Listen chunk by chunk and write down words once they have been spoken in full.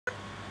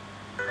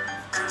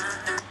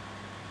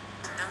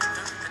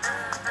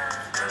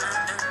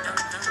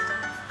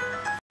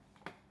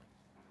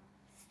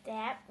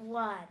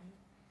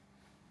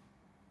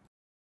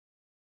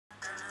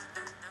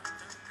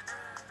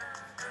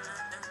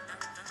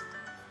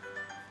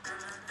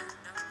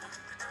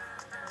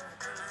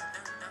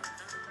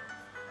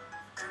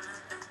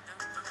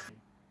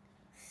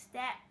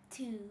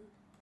2.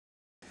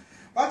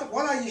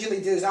 What I usually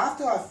do is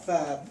after I've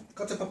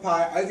got the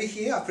papaya over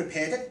here, I've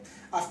prepared it,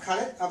 I've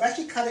cut it, I've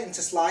actually cut it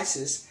into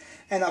slices,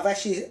 and I've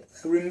actually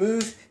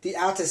removed the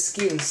outer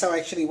skin. So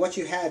actually what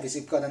you have is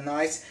you've got a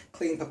nice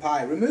clean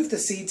papaya. Remove the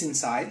seeds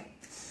inside,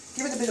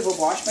 give it a bit of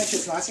a wash, make sure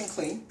it's nice and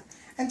clean,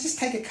 and just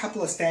take a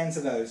couple of stands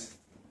of those.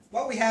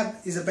 What we have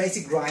is a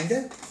basic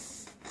grinder.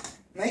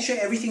 Make sure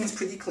everything's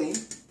pretty clean,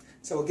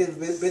 so we'll give it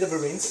a bit of a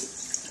rinse.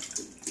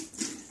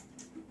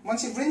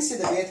 Once you've rinsed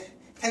it a bit,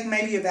 take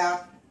maybe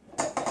about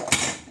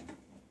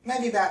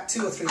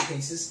 2 or 3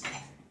 pieces,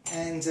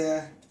 and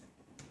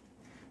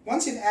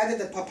once you've added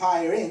the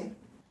papaya in,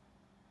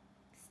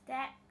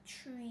 Step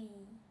 3.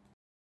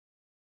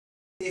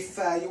 If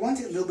you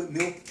want it a little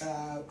bit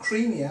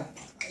creamier,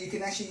 you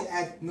can actually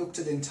add milk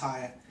to the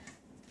entire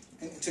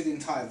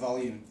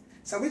volume.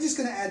 So we're just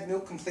going to add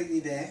milk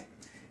completely there,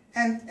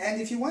 and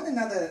if you want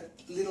another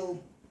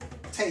little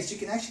taste, you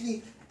can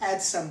actually add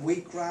some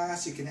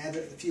wheatgrass, you can add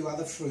a few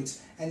other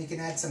fruits, and you can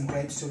add some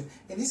grapes to it.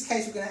 In this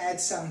case, we're going to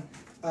add some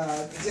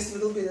just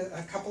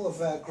a couple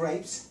of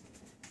grapes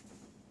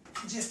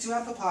just to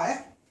our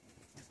papaya,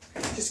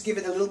 just to give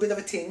it a little bit of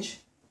a tinge.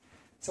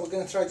 So we're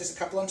going to throw just a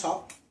couple on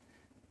top,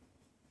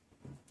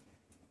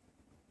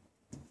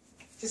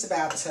 just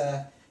about 6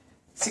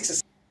 or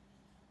 7.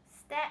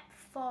 Step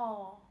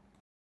 4.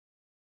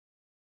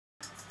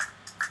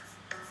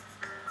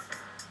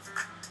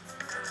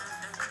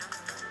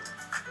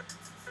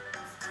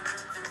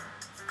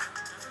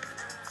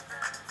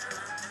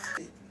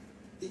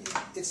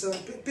 It's a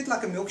bit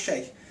like a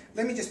milkshake.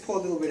 Let me just pour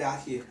a little bit out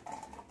here.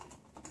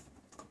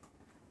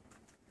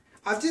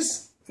 I've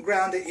just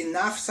ground it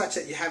enough such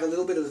that you have a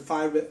little bit of the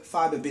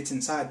fibre bits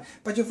inside,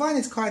 but you'll find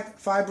it's quite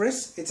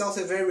fibrous. It's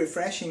also very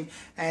refreshing,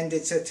 and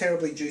it's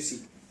terribly juicy.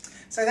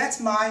 So that's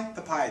my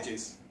papaya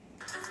juice.